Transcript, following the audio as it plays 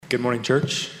Good morning,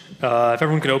 church. If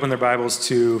everyone could open their Bibles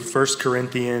to 1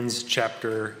 Corinthians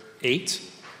chapter 8,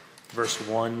 verse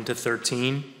 1 to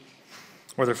 13,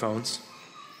 or their phones.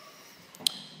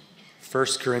 1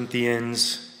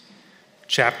 Corinthians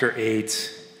chapter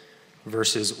 8,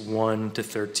 verses 1 to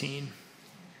 13.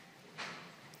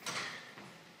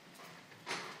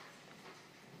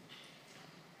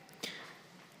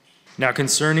 Now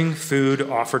concerning food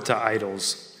offered to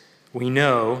idols, we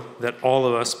know that all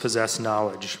of us possess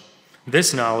knowledge.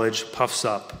 This knowledge puffs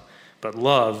up, but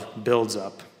love builds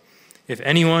up. If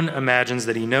anyone imagines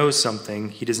that he knows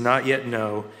something, he does not yet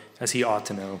know as he ought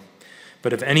to know.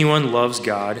 But if anyone loves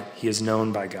God, he is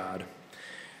known by God.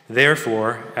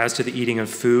 Therefore, as to the eating of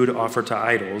food offered to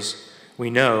idols, we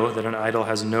know that an idol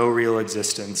has no real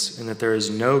existence, and that there is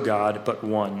no God but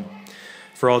one.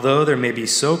 For although there may be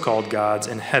so-called gods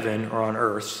in heaven or on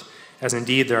earth, as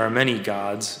indeed there are many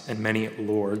gods and many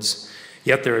lords,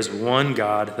 yet there is one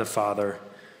God, the Father,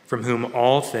 from whom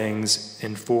all things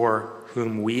and for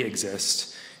whom we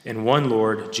exist, and one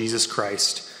Lord, Jesus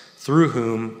Christ, through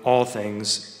whom all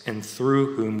things and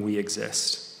through whom we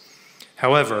exist.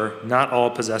 However, not all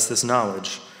possess this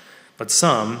knowledge, but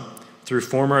some, through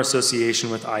former association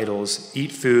with idols,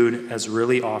 eat food as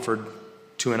really offered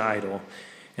to an idol,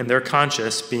 and their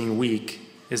conscience, being weak,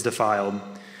 is defiled.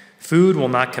 Food will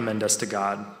not commend us to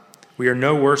God. We are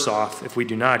no worse off if we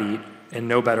do not eat, and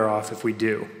no better off if we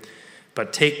do.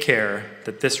 But take care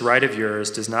that this right of yours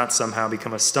does not somehow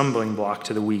become a stumbling block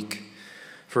to the weak.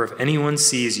 For if anyone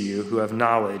sees you who have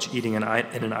knowledge eating in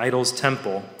an idol's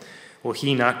temple, will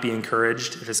he not be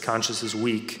encouraged, if his conscience is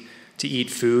weak, to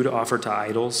eat food offered to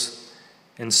idols?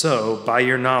 And so, by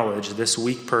your knowledge, this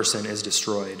weak person is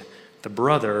destroyed, the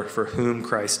brother for whom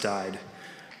Christ died.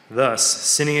 Thus,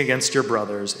 sinning against your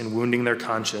brothers and wounding their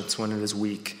conscience when it is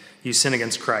weak, you sin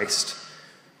against Christ.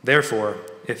 Therefore,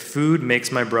 if food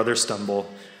makes my brother stumble,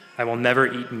 I will never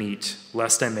eat meat,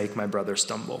 lest I make my brother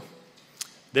stumble.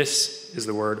 This is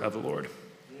the word of the Lord.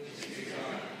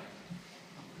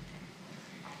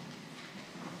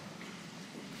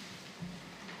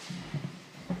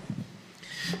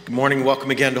 Good morning.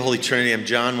 Welcome again to Holy Trinity. I'm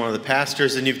John, one of the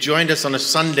pastors, and you've joined us on a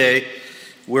Sunday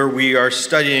where we are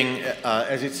studying,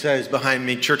 as it says behind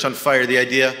me, Church on Fire, the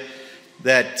idea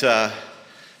that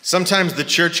sometimes the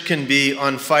church can be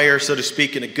on fire, so to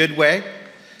speak, in a good way.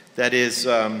 That is,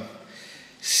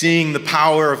 seeing the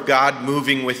power of God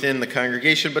moving within the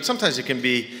congregation, but sometimes it can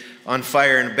be on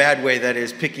fire in a bad way, that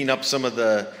is, picking up some of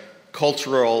the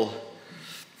cultural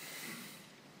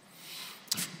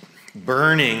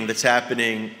burning that's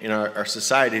happening in our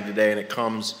society today, and it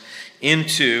comes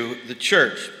into the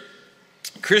church.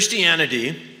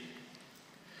 Christianity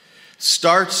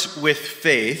starts with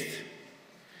faith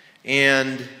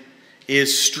and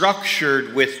is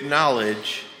structured with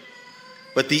knowledge,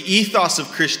 but the ethos of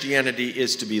Christianity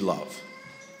is to be love.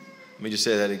 Let me just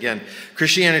say that again.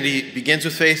 Christianity begins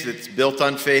with faith, it's built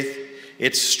on faith,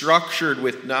 it's structured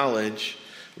with knowledge,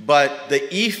 but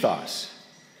the ethos,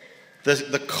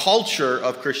 the culture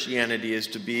of Christianity is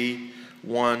to be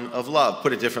one of love.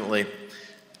 Put it differently,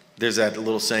 there's that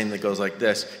little saying that goes like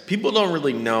this: people don't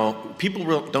really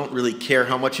care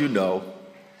how much you know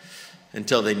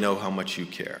until they know how much you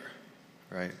care,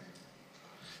 right?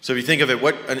 So if you think of it,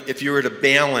 if you were to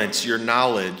balance your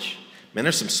knowledge, man,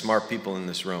 there's some smart people in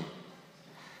this room.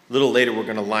 A little later, we're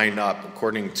going to line up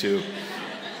according to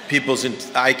people's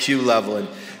IQ level,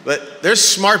 but there's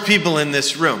smart people in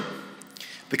this room.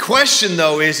 The question,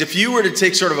 though, is if you were to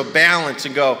take sort of a balance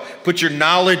and go, put your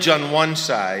knowledge on one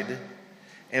side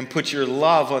and put your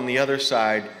love on the other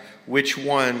side, which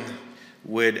one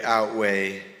would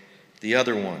outweigh the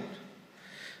other one?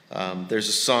 There's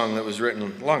a song that was written a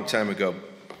long time ago,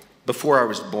 before I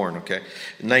was born, okay?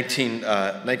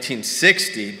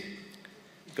 1960,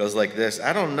 goes like this.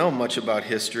 I don't know much about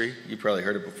history. You probably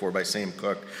heard it before by Sam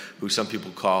Cooke, who some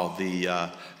people call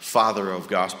the father of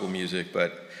gospel music,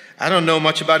 but I don't know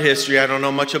much about history. I don't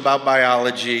know much about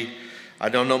biology. I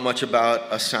don't know much about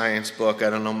a science book. I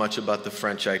don't know much about the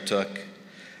French I took.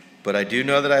 But I do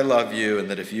know that I love you, and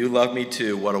that if you love me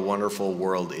too, what a wonderful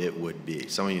world it would be.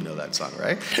 Some of you know that song,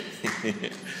 right?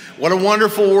 What a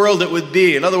wonderful world it would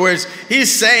be. In other words,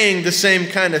 he's saying the same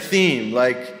kind of theme.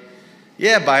 Like,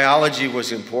 yeah, biology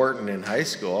was important in high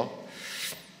school.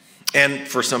 And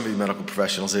for some of you medical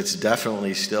professionals, it's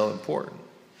definitely still important.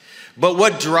 But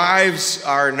what drives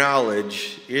our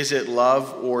knowledge, is it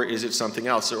love or is it something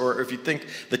else? Or if you think,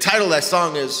 the title of that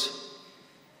song is,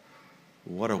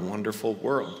 What a Wonderful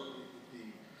World,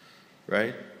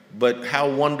 right? But how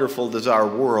wonderful does our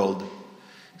world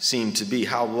seem to be?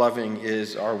 How loving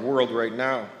is our world right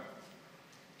now?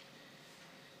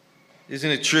 Isn't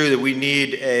it true that we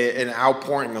need an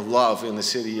outpouring of love in the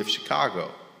city of Chicago?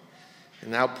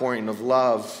 An outpouring of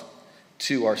love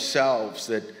to ourselves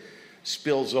that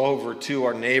spills over to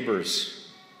our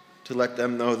neighbors, to let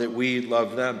them know that we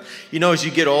love them. You know, as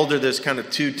you get older, there's kind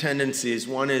of two tendencies.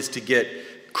 One is to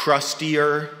get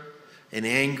crustier and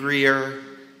angrier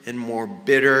and more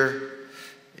bitter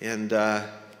and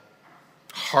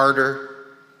harder.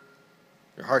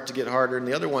 Your heart to get harder. And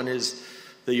the other one is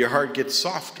that your heart gets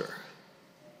softer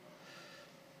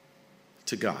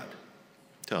to God,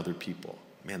 to other people.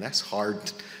 Man, that's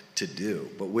hard to do.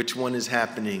 But which one is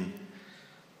happening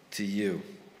to you?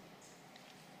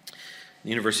 The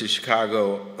University of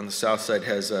Chicago on the south side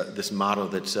has this motto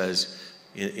that says,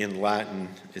 in Latin,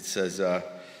 it says,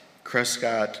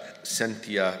 Crescat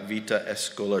sentia vita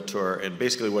escolator. And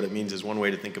basically what it means is, one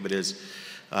way to think of it is,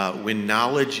 when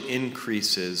knowledge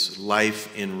increases,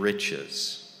 life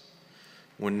enriches.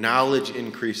 When knowledge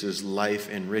increases, life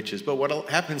enriches. But what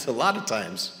happens a lot of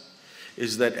times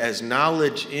is that as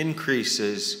knowledge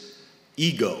increases,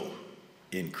 ego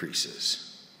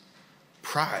increases.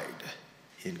 Pride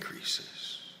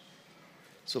increases.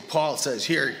 So Paul says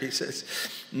here, he says,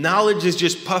 knowledge is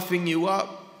just puffing you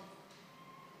up.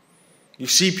 You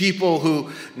see people who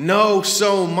know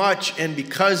so much, and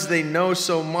because they know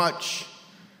so much,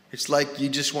 it's like you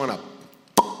just want to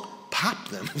pop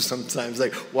them sometimes.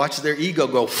 Like, watch their ego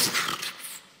go.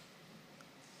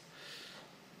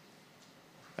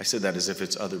 I said that as if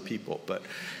it's other people, but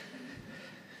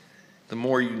the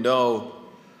more you know,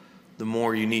 the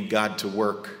more you need God to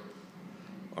work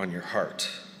on your heart.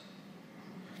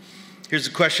 Here's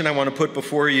a question I want to put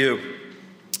before you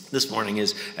this morning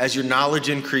is, as your knowledge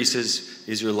increases,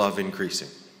 is your love increasing?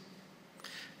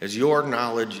 As your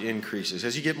knowledge increases,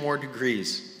 as you get more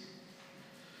degrees,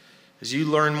 as you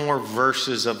learn more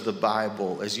verses of the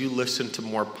Bible, as you listen to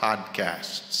more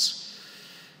podcasts,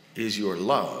 is your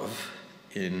love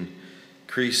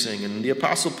increasing? And the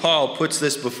Apostle Paul puts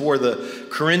this before the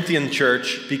Corinthian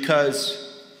church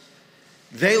because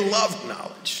they loved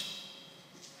knowledge.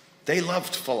 They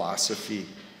loved philosophy,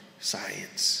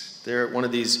 science. They're at one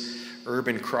of these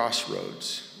urban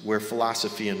crossroads where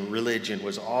philosophy and religion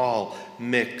was all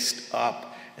mixed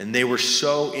up. And they were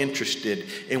so interested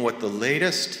in what the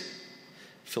latest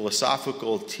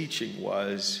philosophical teaching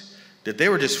was that they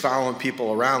were just following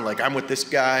people around like, I'm with this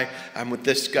guy, I'm with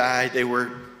this guy. They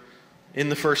were, in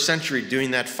the first century,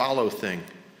 doing that follow thing.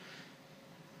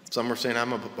 Some were saying,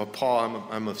 I'm of Paul,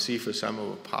 I'm of Cephas, I'm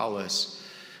of Apollos.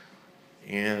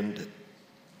 And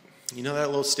you know that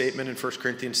little statement in 1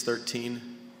 Corinthians 13?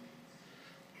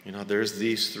 You know, there's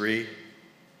these three,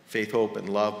 faith, hope, and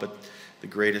love, but the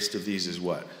greatest of these is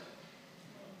what?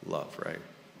 Love, right?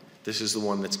 This is the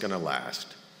one that's going to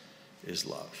last, is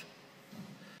love.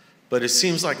 But it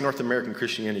seems like North American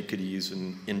Christianity could use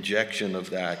an injection of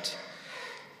that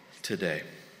today.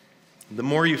 The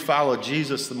more you follow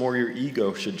Jesus, the more your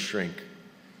ego should shrink.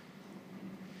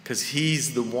 Because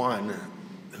he's the one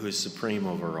who is supreme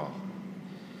over all.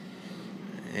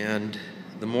 And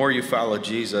the more you follow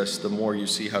Jesus, the more you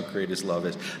see how great his love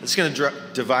is. I'm just going to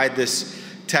divide this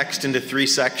text into three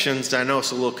sections. I know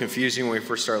it's a little confusing when we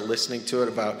first start listening to it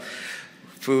about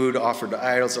food offered to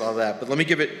idols and all that. But let me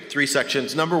give it three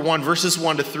sections. Number one, verses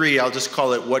 1 to 3, I'll just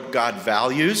call it what God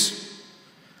values.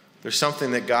 There's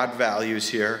something that God values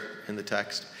here in the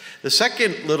text. The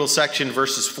second little section,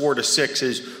 verses 4 to 6,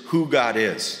 is who God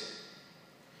is.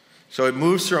 So it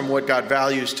moves from what God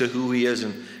values to who he is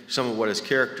and some of what his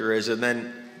character is. And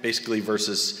then basically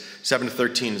verses 7 to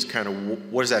 13 is kind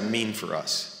of what does that mean for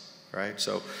us, right?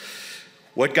 So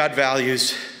what God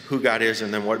values, who God is,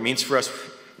 and then what it means for us.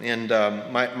 And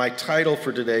my title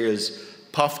for today is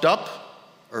Puffed Up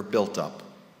or Built Up?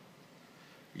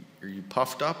 Are you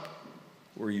puffed up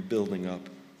or are you building up?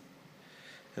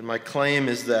 And my claim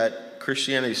is that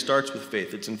Christianity starts with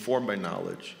faith. It's informed by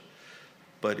knowledge,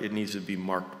 but it needs to be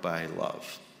marked by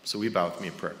love. So we bow with me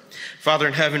in prayer. Father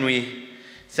in heaven, we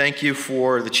thank you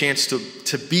for the chance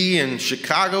to be in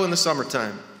Chicago in the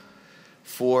summertime,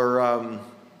 for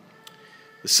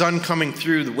the sun coming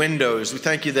through the windows. We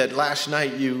thank you that last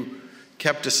night you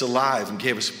kept us alive and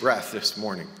gave us breath this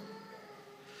morning.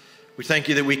 We thank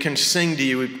you that we can sing to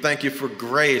you. We thank you for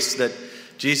grace, that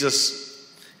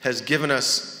Jesus has given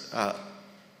us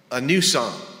a new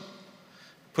song,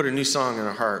 put a new song in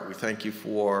our heart. We thank you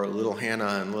for little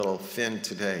Hannah and little Finn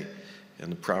today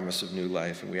and the promise of new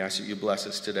life. And we ask that you bless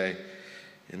us today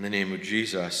in the name of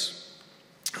Jesus.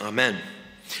 Amen.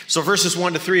 So verses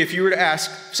 1 to 3, if you were to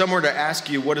ask, someone to ask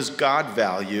you, what does God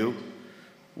value?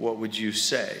 What would you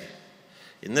say?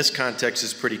 In this context,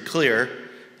 it's pretty clear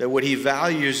that what he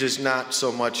values is not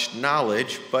so much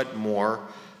knowledge, but more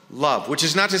love. Which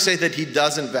is not to say that he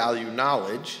doesn't value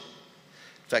knowledge.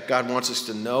 In fact, God wants us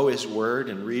to know his word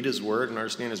and read his word and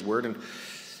understand his word. And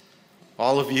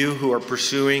all of you who are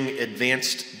pursuing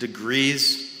advanced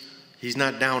degrees, he's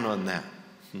not down on that.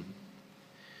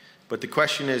 But the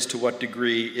question is, to what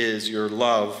degree is your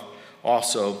love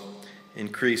also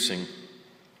increasing?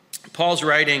 Paul's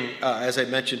writing, as I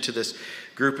mentioned, to this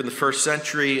group in the first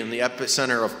century in the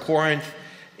epicenter of Corinth,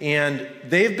 and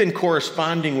they've been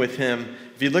corresponding with him.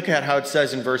 If you look at how it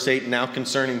says in verse 8, now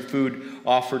concerning food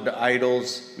offered to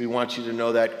idols, we want you to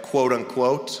know that, quote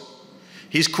unquote.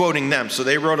 He's quoting them. So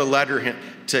they wrote a letter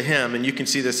to him, and you can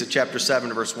see this at chapter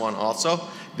 7, verse 1 also.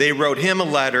 They wrote him a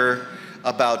letter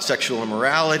about sexual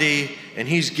immorality, and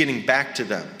he's getting back to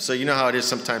them. So you know how it is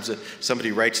sometimes that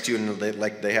somebody writes to you and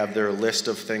they have their list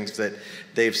of things that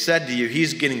they've said to you.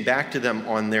 He's getting back to them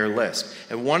on their list.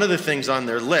 And one of the things on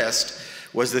their list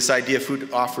was this idea of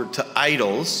food offered to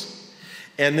idols.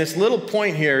 And this little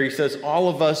point here, he says, all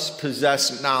of us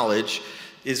possess knowledge,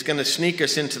 is going to sneak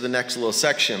us into the next little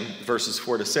section, verses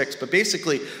 4 to 6. But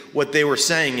basically what they were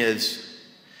saying is,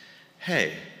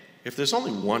 hey, if there's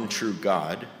only one true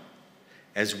God,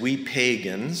 as we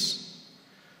pagans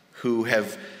who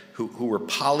were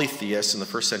polytheists in the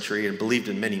first century and believed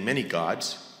in many, many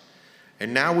gods,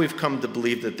 and now we've come to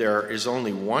believe that there is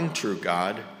only one true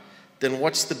God, then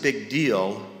what's the big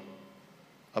deal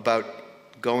about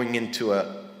going into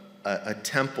a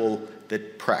temple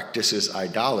that practices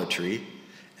idolatry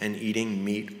and eating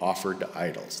meat offered to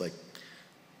idols? Like,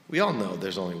 we all know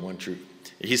there's only one true.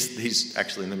 He's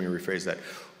actually, let me rephrase that.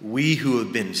 We who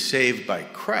have been saved by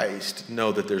Christ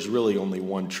know that there's really only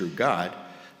one true God.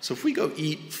 So if we go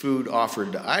eat food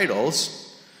offered to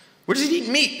idols, we're just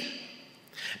eating meat.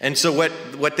 And so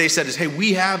what they said is, hey,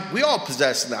 we all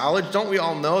possess knowledge. Don't we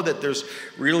all know that there's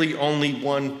really only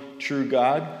one true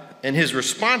God? And his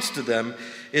response to them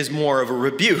is more of a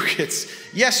rebuke. It's,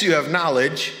 yes, you have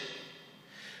knowledge,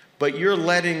 but you're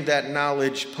letting that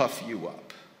knowledge puff you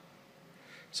up.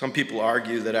 Some people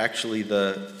argue that actually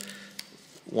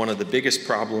one of the biggest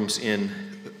problems in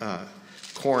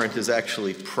Corinth is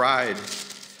actually pride.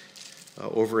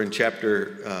 Over in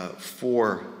chapter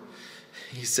 4,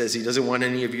 he says he doesn't want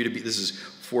any of you to be, this is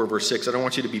 4 verse 6, I don't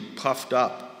want you to be puffed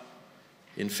up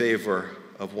in favor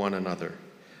of one another.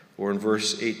 Or in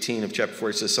verse 18 of chapter 4,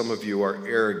 he says some of you are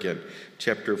arrogant.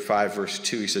 Chapter 5 verse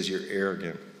 2, he says you're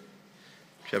arrogant.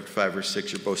 Chapter 5, verse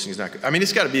 6, your boasting is not good. I mean,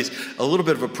 it's got to be a little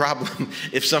bit of a problem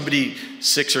if somebody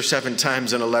 6 or 7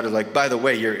 times in a letter, like, by the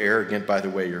way, you're arrogant, by the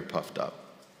way, you're puffed up.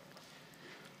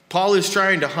 Paul is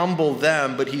trying to humble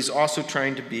them, but he's also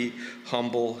trying to be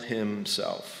humble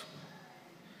himself.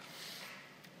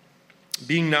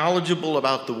 Being knowledgeable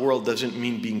about the world doesn't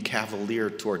mean being cavalier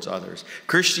towards others.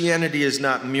 Christianity is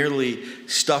not merely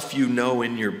stuff you know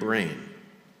in your brain.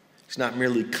 It's not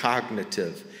merely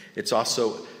cognitive. It's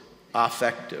also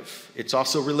affective. It's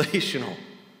also relational.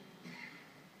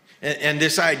 And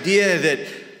this idea that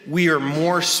we are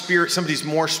somebody's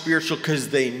more spiritual because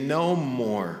they know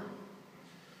more,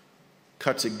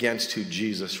 cuts against who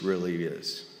Jesus really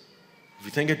is. If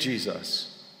you think of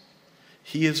Jesus,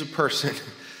 he is a person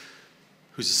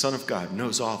who's the Son of God,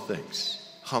 knows all things,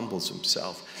 humbles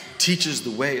himself, teaches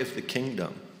the way of the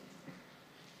kingdom,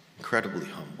 incredibly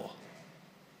humble.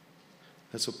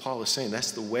 That's what Paul is saying.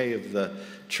 That's the way of the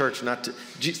church. Do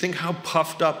you think how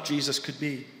puffed up Jesus could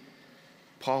be?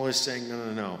 Paul is saying,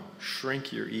 no.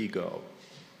 Shrink your ego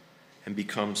and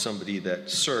become somebody that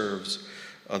serves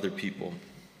other people.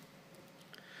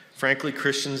 Frankly,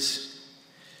 Christians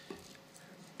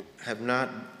have not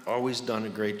always done a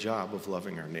great job of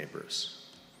loving our neighbors.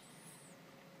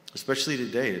 Especially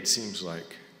today, it seems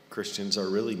like Christians are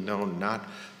really known not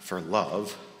for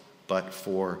love, but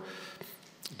for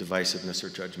divisiveness or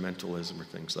judgmentalism or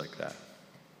things like that.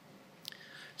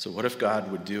 So what if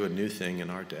God would do a new thing in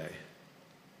our day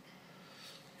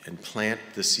and plant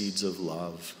the seeds of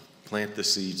love, plant the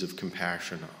seeds of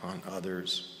compassion on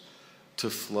others to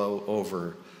flow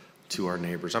over to our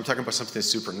neighbors? I'm talking about something that's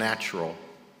supernatural,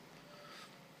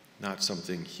 not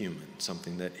something human,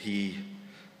 something that he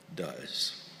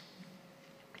does.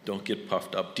 Don't get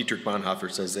puffed up. Dietrich Bonhoeffer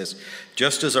says this: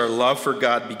 just as our love for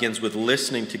God begins with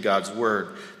listening to God's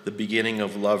word, the beginning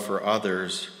of love for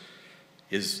others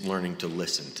is learning to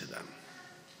listen to them.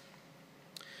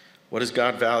 What does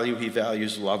God value? He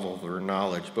values love over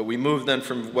knowledge. But we move then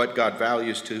from what God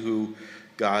values to who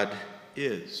God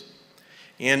is.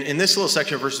 And in this little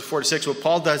section of verses 4 to 6, what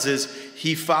Paul does is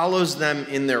he follows them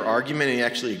in their argument, and he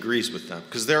actually agrees with them.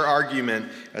 Because their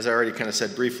argument, as I already kind of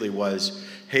said briefly, was,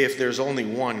 hey, if there's only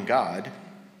one God,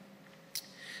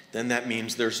 then that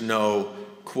means there's no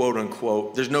quote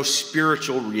unquote, there's no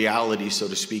spiritual reality, so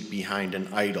to speak, behind an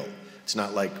idol. It's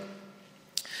not like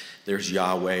there's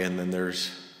Yahweh and then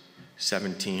there's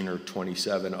 17 or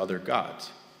 27 other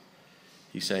gods.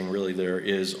 He's saying really there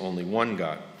is only one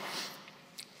God.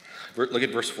 Look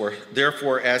at verse 4.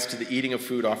 Therefore, as to the eating of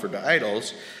food offered to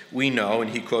idols, we know,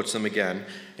 and he quotes them again,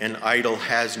 an idol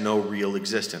has no real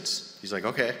existence. He's like,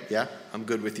 okay, yeah, I'm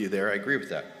good with you there. I agree with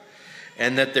that.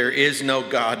 And that there is no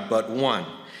God but one.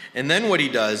 And then what he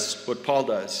does, what Paul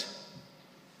does,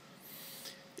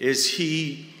 is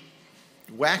he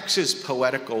waxes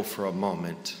poetical for a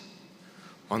moment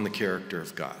on the character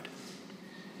of God.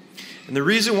 And the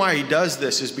reason why he does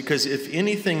this is because if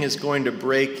anything is going to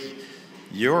break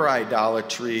your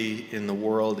idolatry in the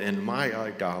world and my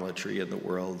idolatry in the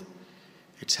world,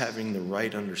 it's having the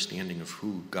right understanding of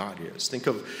who God is. Think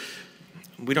of,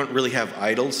 we don't really have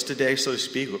idols today, so to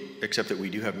speak, except that we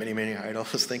do have many, many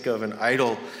idols. Think of an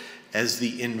idol as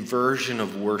the inversion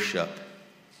of worship.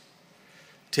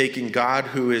 Taking God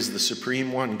who is the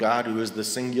supreme one, God who is the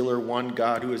singular one,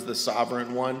 God who is the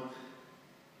sovereign one,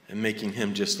 and making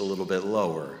him just a little bit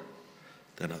lower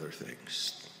than other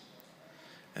things.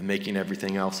 And making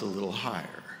everything else a little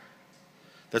higher.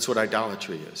 That's what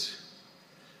idolatry is.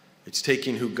 It's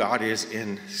taking who God is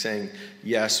and saying,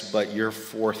 yes, but you're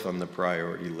fourth on the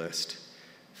priority list,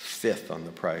 fifth on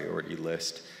the priority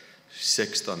list,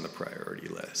 sixth on the priority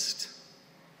list.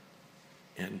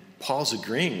 And Paul's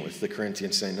agreeing with the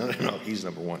Corinthians, saying, no, he's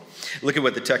number one. Look at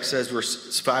what the text says.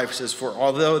 Verse 5 says, for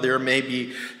although there may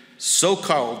be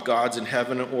so-called gods in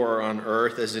heaven or on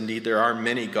earth, as indeed there are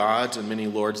many gods and many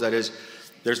lords, that is,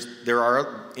 there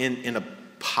are in a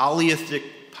polytheistic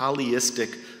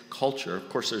culture, of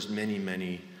course there's many,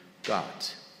 many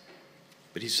gods.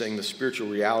 But he's saying the spiritual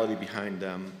reality behind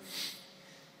them,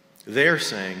 they're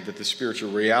saying that the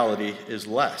spiritual reality is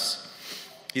less.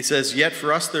 He says, yet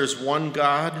for us there's one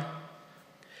God,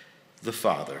 the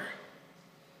Father,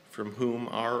 from whom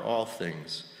are all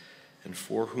things, and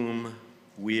for whom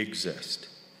we exist,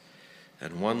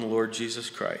 and one Lord Jesus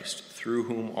Christ, through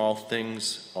whom all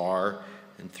things are,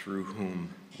 and through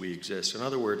whom we exist. In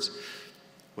other words,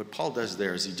 what Paul does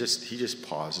there is he just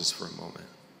pauses for a moment.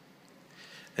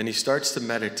 And he starts to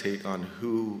meditate on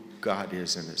who God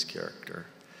is in his character.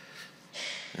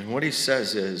 And what he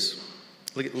says is,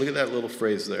 look at that little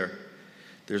phrase there.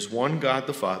 There's one God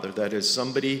the Father, that is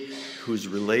somebody who's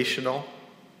relational,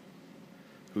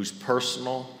 who's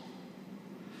personal,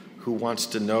 who wants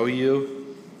to know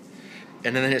you.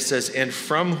 And then it says, and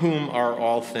from whom are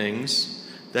all things.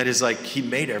 That is like he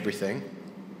made everything.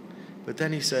 But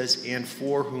then he says, and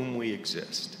for whom we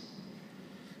exist.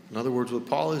 In other words, what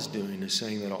Paul is doing is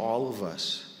saying that all of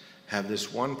us have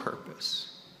this one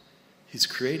purpose. He's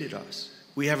created us.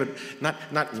 We have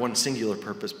not one singular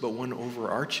purpose, but one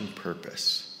overarching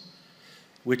purpose,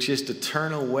 which is to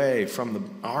turn away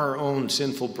from our own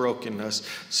sinful brokenness,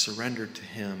 surrender to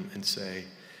him and say,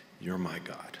 you're my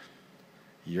God.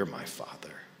 You're my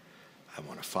Father. I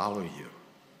want to follow you.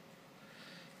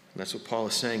 And that's what Paul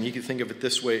is saying. You can think of it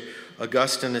this way.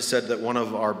 Augustine has said that one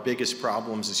of our biggest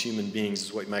problems as human beings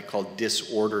is what you might call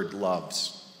disordered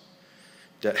loves.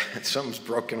 That something's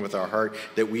broken with our heart,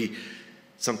 that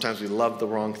sometimes we love the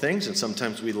wrong things, and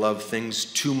sometimes we love things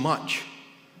too much.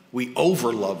 We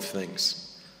overlove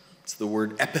things. It's the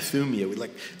word epithumia. We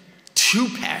like too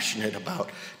passionate about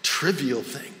trivial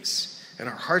things. And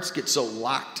our hearts get so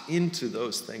locked into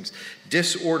those things.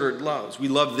 Disordered loves. We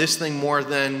love this thing more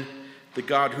than the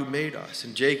God who made us.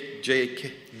 And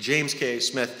James K.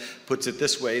 Smith puts it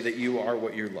this way, that you are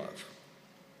what you love.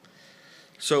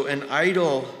 So an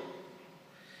idol,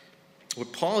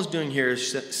 what Paul is doing here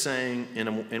is saying,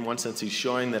 in one sense, he's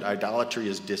showing that idolatry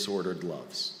is disordered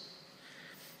loves.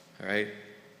 All right?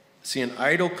 See, an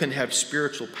idol can have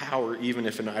spiritual power even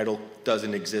if an idol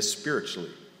doesn't exist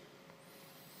spiritually.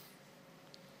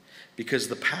 Because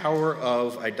the power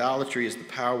of idolatry is the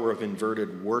power of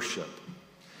inverted worship.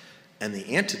 And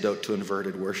the antidote to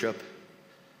inverted worship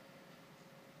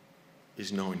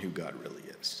is knowing who God really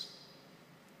is.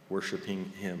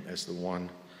 Worshiping him as the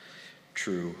one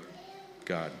true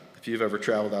God. If you've ever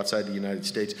traveled outside the United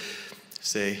States,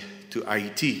 say to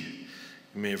Haiti,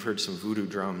 you may have heard some voodoo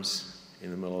drums in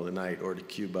the middle of the night, or to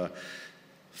Cuba,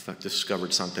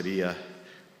 discovered Santeria,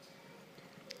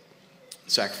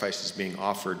 sacrifices being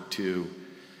offered to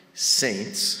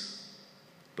saints,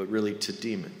 but really to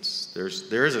demons.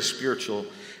 There is a spiritual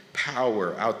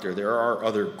power out there. There are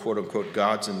other quote-unquote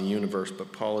gods in the universe,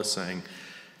 but Paul is saying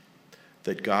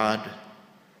that God,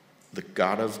 the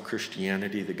God of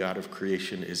Christianity, the God of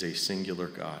creation, is a singular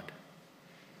God.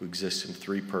 who exists in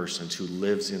three persons, who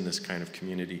lives in this kind of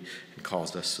community and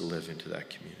calls us to live into that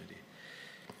community.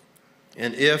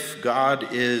 And if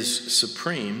God is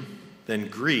supreme, then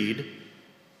greed,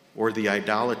 or the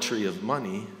idolatry of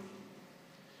money,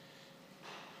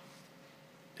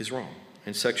 is wrong.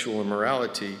 And sexual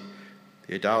immorality,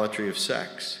 the idolatry of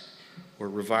sex, or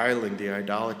reviling, the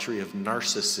idolatry of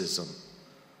narcissism,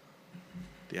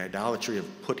 the idolatry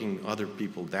of putting other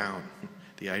people down,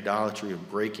 the idolatry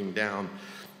of breaking down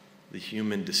the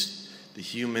human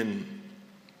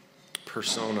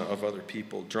persona of other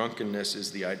people. Drunkenness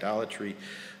is the idolatry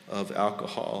of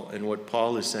alcohol. And what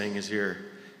Paul is saying is here,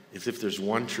 is if there's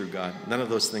one true God, none of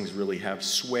those things really have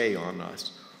sway on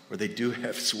us, or they do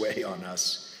have sway on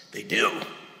us. They do.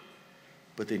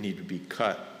 But they need to be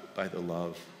cut by the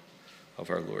love of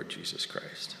our Lord Jesus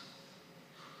Christ.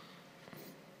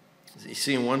 You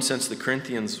see, in one sense, the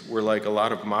Corinthians were like a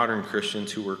lot of modern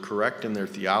Christians who were correct in their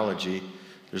theology.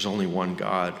 There's only one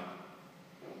God.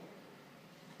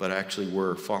 But actually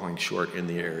were falling short in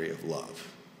the area of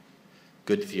love.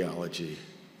 Good theology,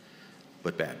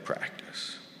 but bad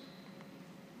practice.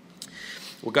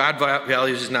 What God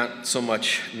values is not so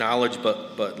much knowledge,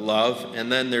 but love.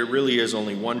 And then there really is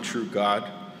only one true God,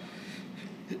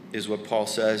 is what Paul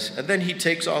says. And then he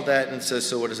takes all that and says,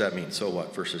 so what does that mean? So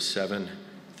what? Verses 7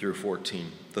 through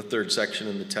 14, the third section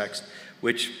in the text,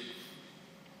 which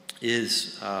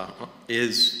is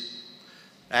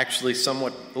actually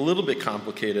somewhat a little bit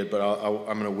complicated, but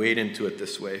I'm going to wade into it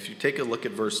this way. If you take a look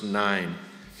at verse 9,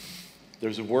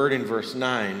 there's a word in verse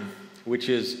 9 which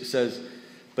says,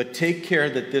 but take care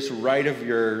that this right of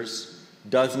yours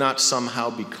does not somehow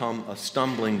become a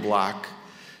stumbling block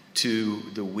to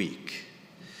the weak.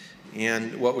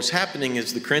 And what was happening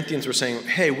is the Corinthians were saying,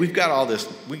 hey, we've got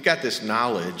this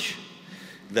knowledge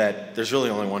that there's really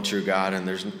only one true God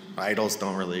and idols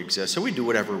don't really exist, so we do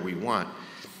whatever we want.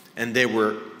 And they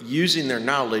were using their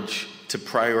knowledge to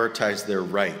prioritize their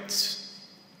rights,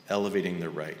 elevating their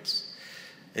rights.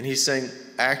 And he's saying,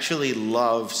 actually,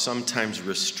 love sometimes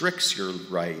restricts your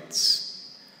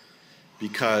rights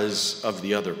because of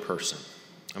the other person.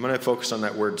 I'm going to focus on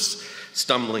that word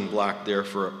stumbling block there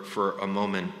for a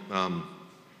moment and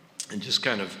just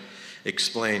kind of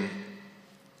explain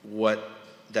what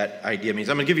that idea means.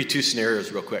 I'm going to give you two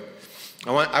scenarios real quick.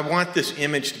 I want this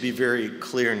image to be very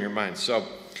clear in your mind. So,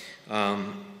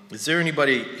 is there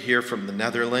anybody here from the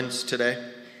Netherlands today?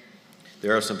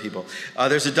 There are some people.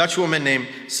 There's a Dutch woman named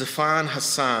Sifan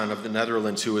Hassan of the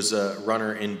Netherlands who was a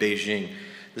runner in Beijing.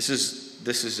 This is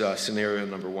scenario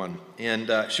number one.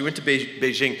 And she went to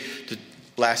Beijing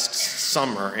last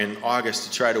summer in August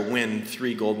to try to win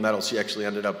 3 gold medals. She actually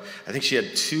ended up, I think she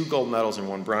had 2 gold medals and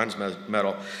 1 bronze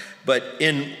medal. But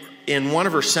in one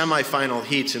of her semifinal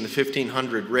heats in the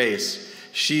 1500 race,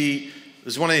 she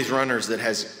was one of these runners that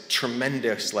has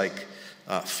tremendous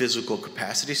physical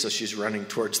capacity, so she's running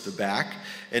towards the back.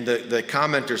 And the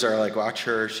commenters are like, watch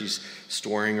her, she's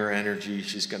storing her energy,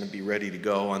 she's going to be ready to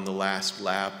go on the last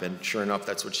lap. And sure enough,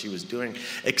 that's what she was doing.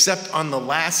 Except on the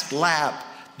last lap,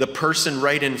 the person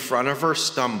right in front of her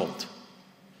stumbled.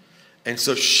 And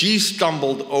so she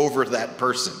stumbled over that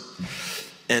person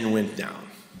and went down.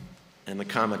 And the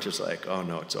commenter's like, oh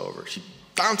no, it's over. She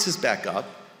bounces back up.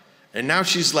 And now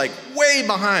she's way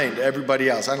behind everybody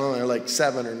else. I don't know, there are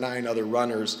 7 or 9 other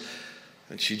runners.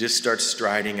 And she just starts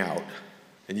striding out.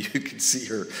 And you can see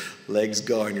her legs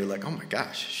going. You're like, oh my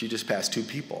gosh, she just passed 2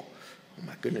 people. Oh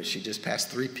my goodness, she just passed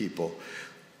 3 people.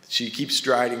 She keeps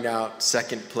striding out,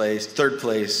 second place, third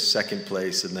place, second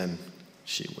place, and then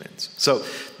she wins. So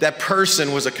that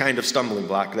person was a kind of stumbling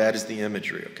block. That is the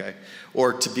imagery, okay?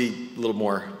 Or to be a little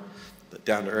more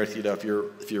down to earth,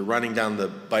 if you're running down the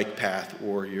bike path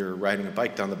or you're riding a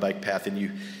bike down the bike path and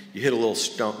you hit a little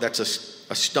stone, that's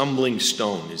a stumbling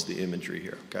stone is the imagery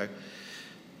here, okay?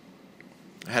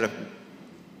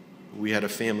 We had a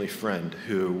family friend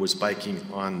who was biking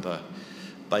on the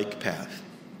bike path,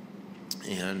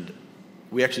 and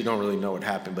we actually don't really know what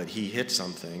happened, but he hit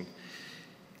something,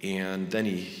 and then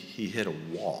he hit a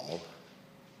wall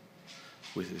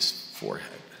with his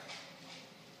forehead.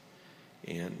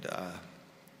 And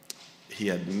he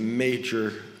had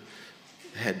major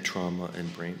head trauma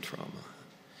and brain trauma.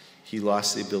 He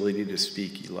lost the ability to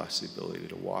speak. He lost the ability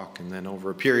to walk. And then over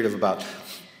a period of about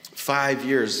 5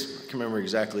 years, I can't remember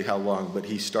exactly how long, but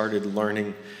he started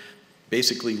learning,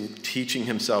 basically teaching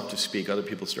himself to speak. Other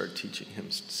people started teaching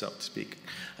himself to speak.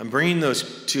 I'm bringing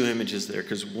those 2 images there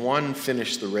because one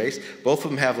finished the race. Both of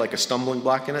them have a stumbling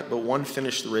block in it, but one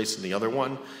finished the race and the other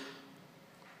one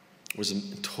was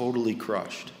totally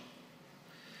crushed.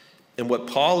 And what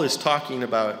Paul is talking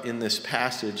about in this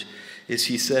passage is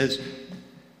he says,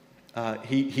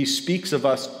 he speaks of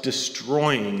us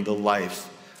destroying the life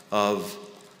of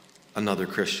another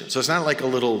Christian. So it's not like a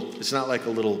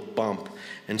little bump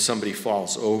and somebody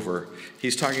falls over.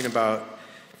 He's talking about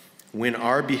when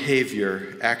our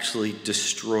behavior actually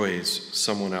destroys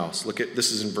someone else. Look at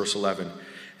this is in verse 11.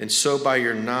 And so by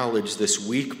your knowledge, this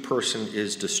weak person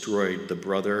is destroyed, the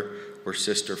brother or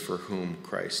sister for whom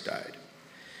Christ died.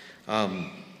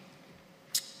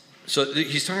 So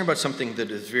he's talking about something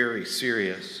that is very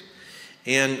serious.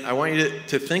 And I want you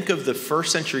to think of the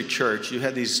first century church. You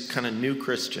had these kind of new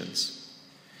Christians.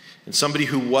 And somebody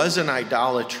who was an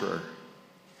idolater,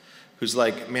 who's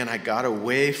like, man, I got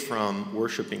away from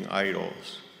worshiping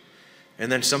idols.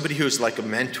 And then somebody who's like a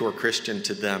mentor Christian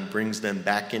to them brings them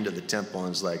back into the temple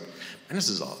and is like, man, this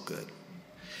is all good.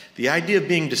 The idea of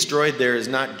being destroyed there is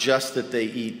not just that they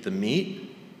eat the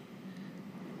meat.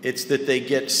 It's that they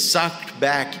get sucked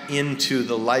back into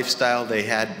the lifestyle they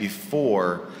had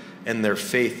before and their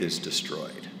faith is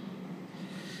destroyed.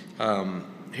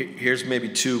 Here's maybe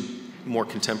two more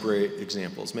contemporary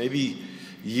examples. Maybe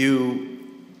you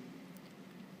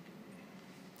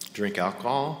drink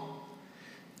alcohol,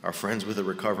 are friends with a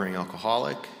recovering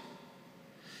alcoholic,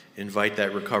 invite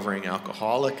that recovering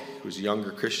alcoholic who's a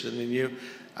younger Christian than you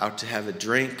out to have a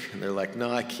drink, and they're like,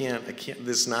 no, I can't,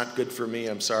 this is not good for me,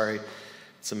 I'm sorry.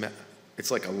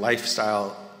 It's like a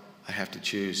lifestyle I have to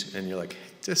choose, and you're like,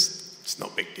 it's no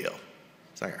big deal.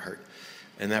 It's not gonna hurt.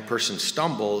 And that person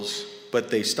stumbles, but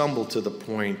they stumble to the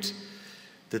point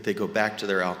that they go back to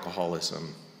their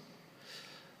alcoholism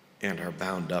and are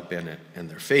bound up in it, and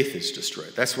their faith is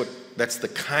destroyed. That's the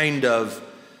kind of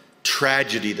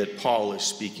tragedy that Paul is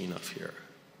speaking of here.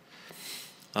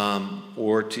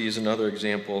 Or to use another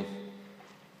example,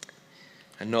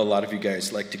 I know a lot of you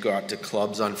guys like to go out to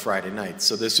clubs on Friday nights.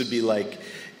 So this would be like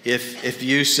if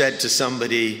you said to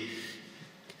somebody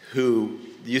who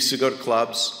used to go to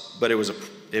clubs, but it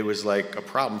was like a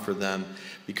problem for them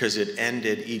because it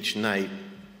ended each night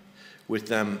with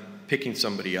them picking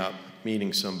somebody up,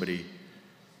 meeting somebody,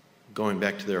 going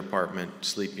back to their apartment,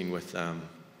 sleeping with them.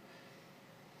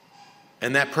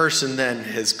 And that person then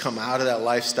has come out of that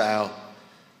lifestyle,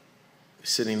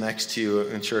 sitting next to you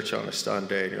in church on a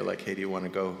Sunday, and you're like, hey, do you want to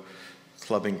go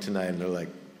clubbing tonight? And they're like,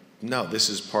 no, this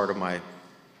is part of my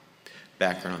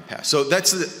background and past. So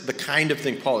that's the kind of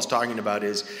thing Paul is talking about,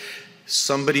 is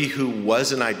somebody who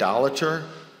was an idolater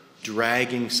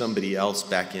dragging somebody else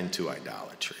back into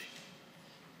idolatry.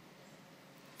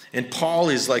 And Paul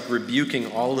is like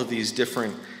rebuking all of these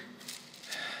different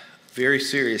very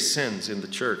serious sins in the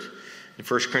church. In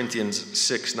 1 Corinthians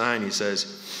 6:9, he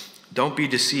says, don't be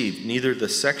deceived, neither the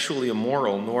sexually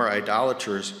immoral, nor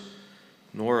idolaters,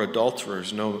 nor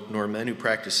adulterers, nor men who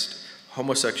practice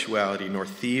homosexuality, nor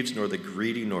thieves, nor the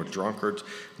greedy, nor drunkards,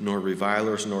 nor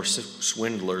revilers, nor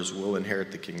swindlers will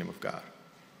inherit the kingdom of God.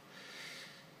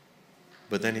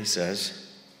 But then he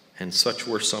says, and such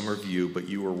were some of you, but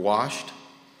you were washed,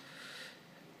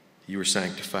 you were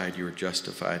sanctified, you were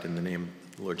justified in the name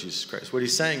of the Lord Jesus Christ. What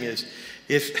he's saying is,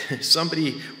 if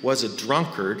somebody was a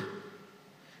drunkard,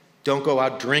 don't go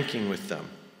out drinking with them.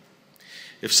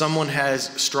 If someone has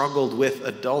struggled with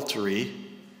adultery,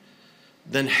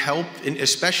 then help,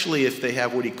 especially if they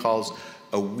have what he calls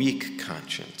a weak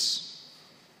conscience.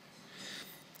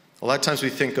 A lot of times we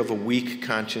think of a weak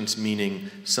conscience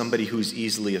meaning somebody who's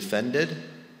easily offended.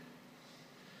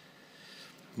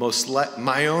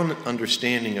 My own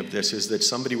understanding of this is that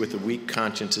somebody with a weak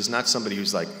conscience is not somebody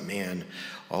who's like, man,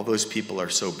 all those people are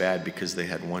so bad because they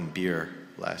had one beer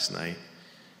last night.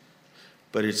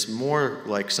 But it's more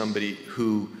like somebody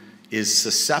who is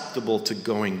susceptible to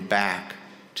going back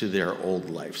to their old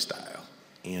lifestyle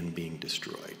and being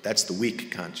destroyed. That's the weak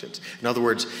conscience. In other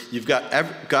words,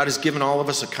 God has given all of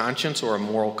us a conscience or a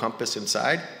moral compass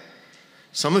inside.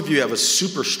 Some of you have a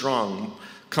super strong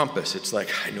compass. It's like,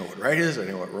 I know what right is, I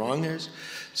know what wrong is.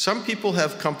 Some people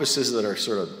have compasses that are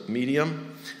sort of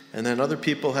medium, and then other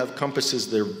people have compasses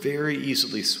that are very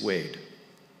easily swayed.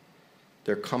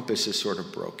 Their compass is sort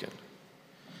of broken.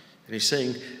 And he's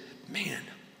saying, man,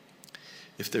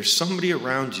 if there's somebody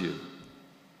around you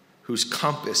whose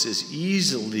compass is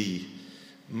easily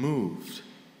moved,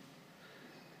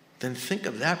 then think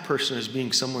of that person as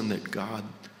being someone that God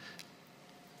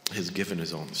has given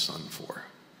his own son for.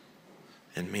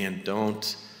 And man,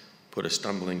 don't put a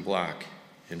stumbling block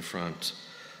in front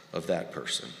of that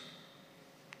person.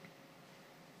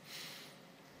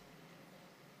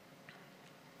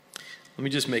 Let me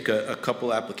just make a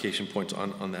couple application points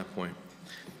on that point.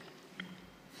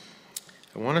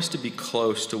 I want us to be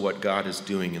close to what God is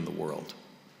doing in the world.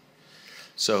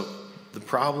 So the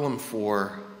problem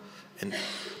for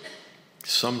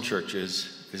some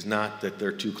churches is not that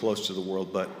they're too close to the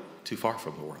world, but too far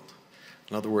from the world.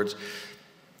 In other words,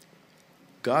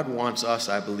 God wants us,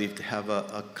 I believe, to have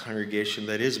a congregation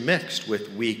that is mixed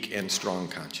with weak and strong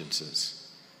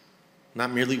consciences.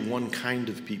 Not merely one kind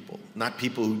of people, not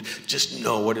people who just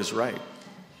know what is right.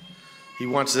 He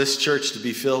wants this church to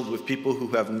be filled with people who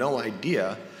have no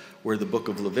idea where the book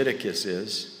of Leviticus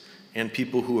is, and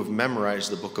people who have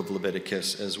memorized the book of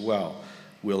Leviticus as well.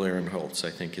 Will Aaron Holtz, I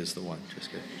think, is the one. Just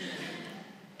kidding.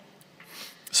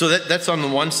 So that's on the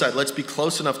one side. Let's be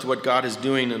close enough to what God is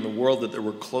doing in the world that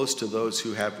we're close to those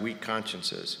who have weak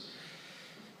consciences.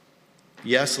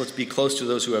 Yes, let's be close to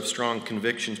those who have strong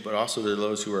convictions, but also to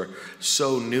those who are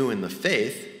so new in the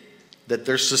faith that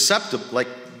they're susceptible. Like,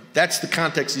 that's the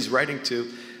context he's writing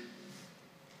to.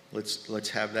 Let's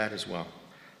have that as well.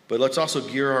 But let's also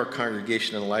gear our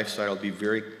congregation and lifestyle to be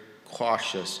very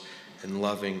cautious and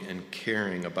loving and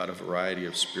caring about a variety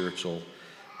of spiritual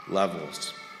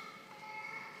levels.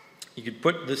 You could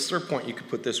put this third point, you could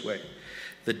put this way.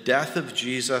 The death of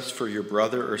Jesus for your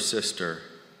brother or sister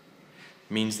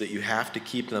means that you have to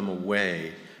keep them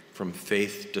away from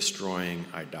faith-destroying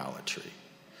idolatry.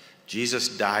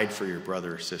 Jesus died for your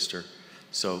brother or sister,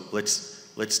 so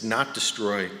let's not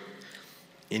destroy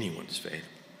anyone's faith.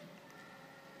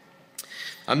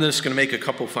 I'm just going to make a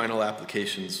couple final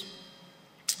applications,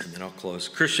 and then I'll close.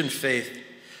 Christian faith,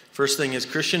 first thing is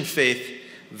Christian faith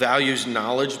values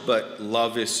knowledge, but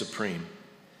love is supreme.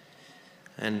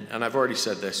 And I've already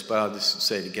said this, but I'll just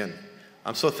say it again.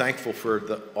 I'm so thankful for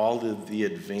all of the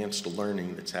advanced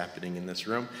learning that's happening in this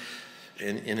room.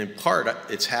 And in part,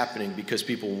 it's happening because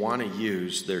people want to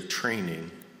use their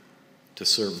training to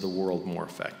serve the world more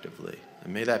effectively.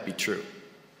 And may that be true.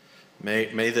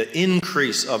 May the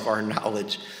increase of our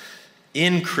knowledge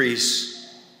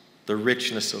increase the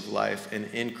richness of life and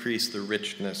increase the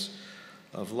richness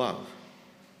of love.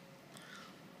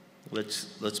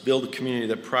 Let's build a community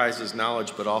that prizes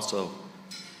knowledge but also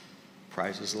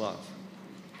prizes love.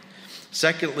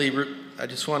 Secondly, I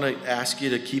just want to ask you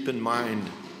to keep in mind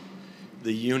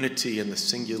the unity and the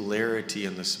singularity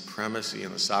and the supremacy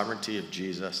and the sovereignty of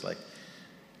Jesus. Like,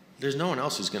 there's no one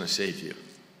else who's going to save you.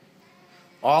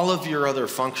 All of your other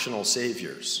functional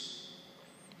saviors,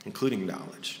 including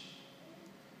knowledge,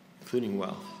 including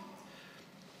wealth,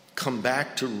 come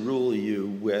back to rule you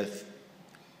with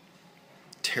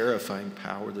terrifying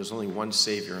power. There's only one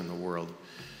Savior in the world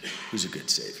who's a good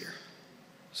Savior.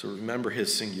 So remember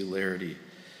his singularity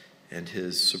and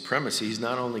his supremacy. He's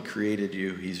not only created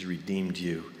you, he's redeemed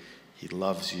you. He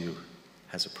loves you,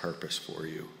 has a purpose for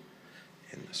you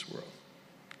in this world.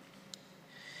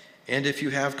 And if you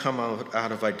have come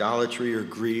out of idolatry or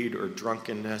greed or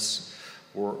drunkenness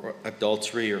or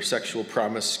adultery or sexual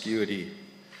promiscuity,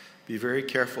 be very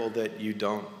careful that you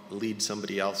don't lead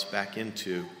somebody else back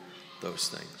into those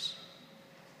things.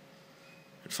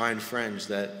 And find friends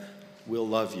that will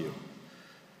love you,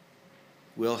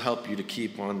 will help you to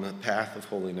keep on the path of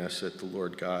holiness that the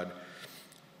Lord God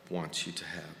wants you to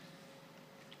have.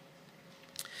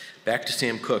 Back to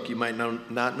Sam Cooke. You might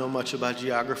not know much about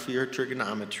geography or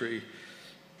trigonometry. You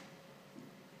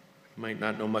might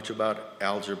not know much about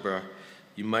algebra.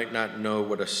 You might not know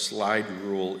what a slide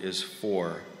rule is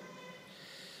for.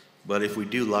 But if we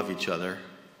do love each other,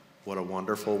 what a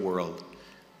wonderful world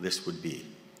this would be.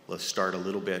 Let's start a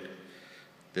little bit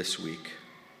this week.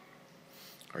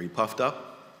 Are you puffed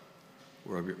up?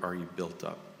 Or are you built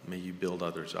up? May you build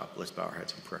others up. Let's bow our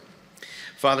heads in prayer.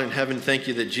 Father in heaven, thank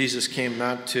you that Jesus came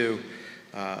not to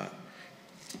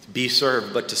be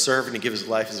served, but to serve and to give his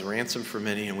life as a ransom for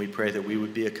many. And we pray that we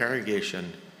would be a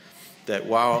congregation that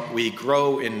while we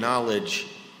grow in knowledge,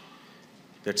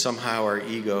 that somehow our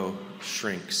ego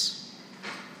shrinks.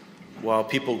 While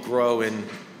people grow in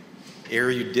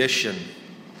erudition,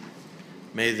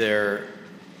 may their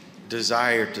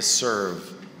desire to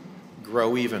serve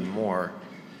grow even more,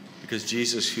 because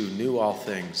Jesus, who knew all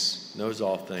things, knows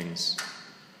all things,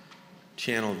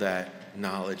 channeled that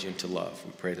knowledge into love.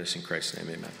 We pray this in Christ's name,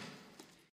 amen.